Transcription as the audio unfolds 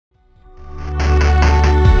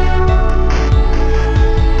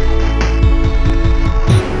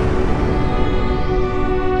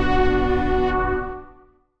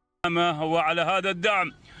وعلى هذا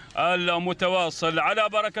الدعم المتواصل. على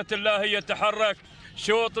بركة الله يتحرك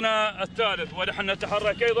شوطنا الثالث، ونحن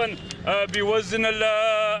نتحرك ايضا بوزن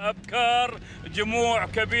الابكار، جموع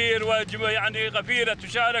كبير يعني غفيره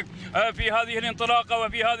تشارك في هذه الانطلاقه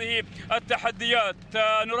وفي هذه التحديات.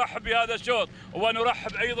 نرحب بهذا الشوط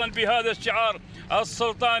ونرحب ايضا بهذا الشعار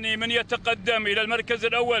السلطاني من يتقدم الى المركز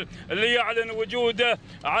الاول ليعلن وجوده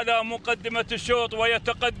على مقدمه الشوط،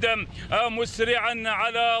 ويتقدم مسرعا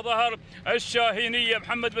على ظهر الشاهينيه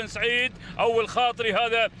محمد بن سعيد او الخاطري.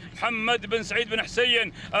 هذا محمد بن سعيد بن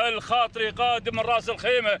حسين الخاطري قادم من راس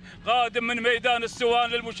الخيمه، قادم من ميدان السوان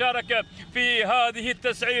للمشاركه في هذه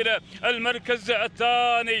التسعيره. المركز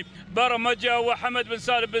الثاني برمجه وحمد بن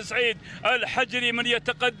سالم بن سعيد الحجري من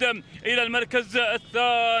يتقدم الى المركز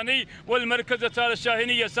الثاني، والمركز الثالث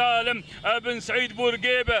شاهينيه سالم بن سعيد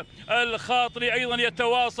بورقيبه الخاطري ايضا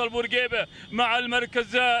يتواصل بورقيبه مع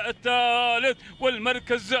المركز الثالث،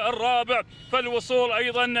 والمركز الرابع فالوصول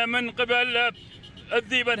ايضا من قبل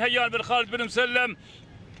الذيبه نهيان بن خالد بن مسلم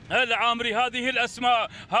العامري. هذه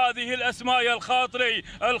الاسماء يا الخاطري،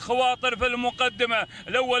 الخواطر في المقدمه،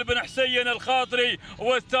 الاول بن حسين الخاطري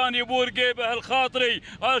والثاني بورقيبه الخاطري.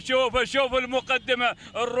 شوف المقدمه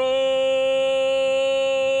الروحي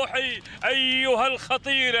ايها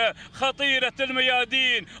الخطيره، خطيره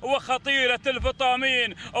الميادين وخطيره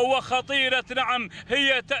الفطامين وخطيره نعم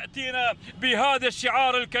هي تاتينا بهذا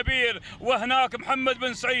الشعار الكبير. وهناك محمد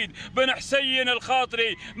بن سعيد بن حسين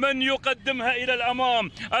الخاطري من يقدمها الى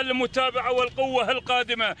الامام. المتابعة والقوة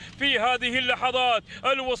القادمة في هذه اللحظات،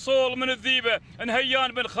 الوصول من الذيبه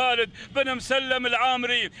نهيان بن خالد بن مسلم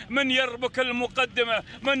العامري من يربك المقدمة،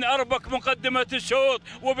 من أربك مقدمة الشوط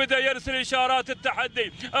وبدأ يرسل إشارات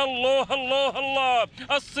التحدي. الله الله الله،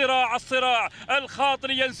 الصراع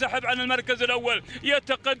الخاطري ينسحب عن المركز الأول،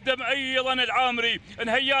 يتقدم أيضا العامري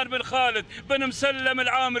نهيان بن خالد بن مسلم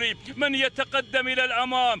العامري من يتقدم إلى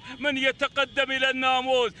الأمام، من يتقدم إلى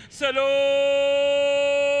الناموس.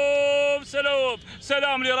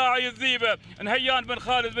 سلام لراعي الذيبه نهيان بن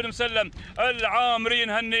خالد بن مسلم العامري،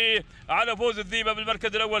 نهنيه على فوز الذيبه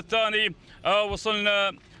بالمركز الاول. الثاني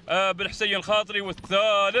وصلنا بن حسين الخاطري،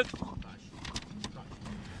 والثالث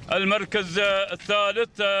المركز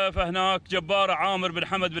الثالث فهناك جبار عامر بن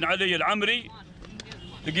حمد بن علي العامري.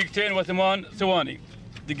 دقيقتين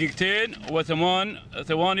وثمان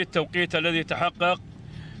ثواني التوقيت الذي تحقق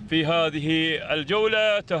في هذه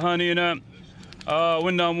الجوله. تهانينا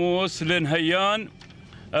والناموس لنهيان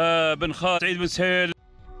بن خالد بن سهيل.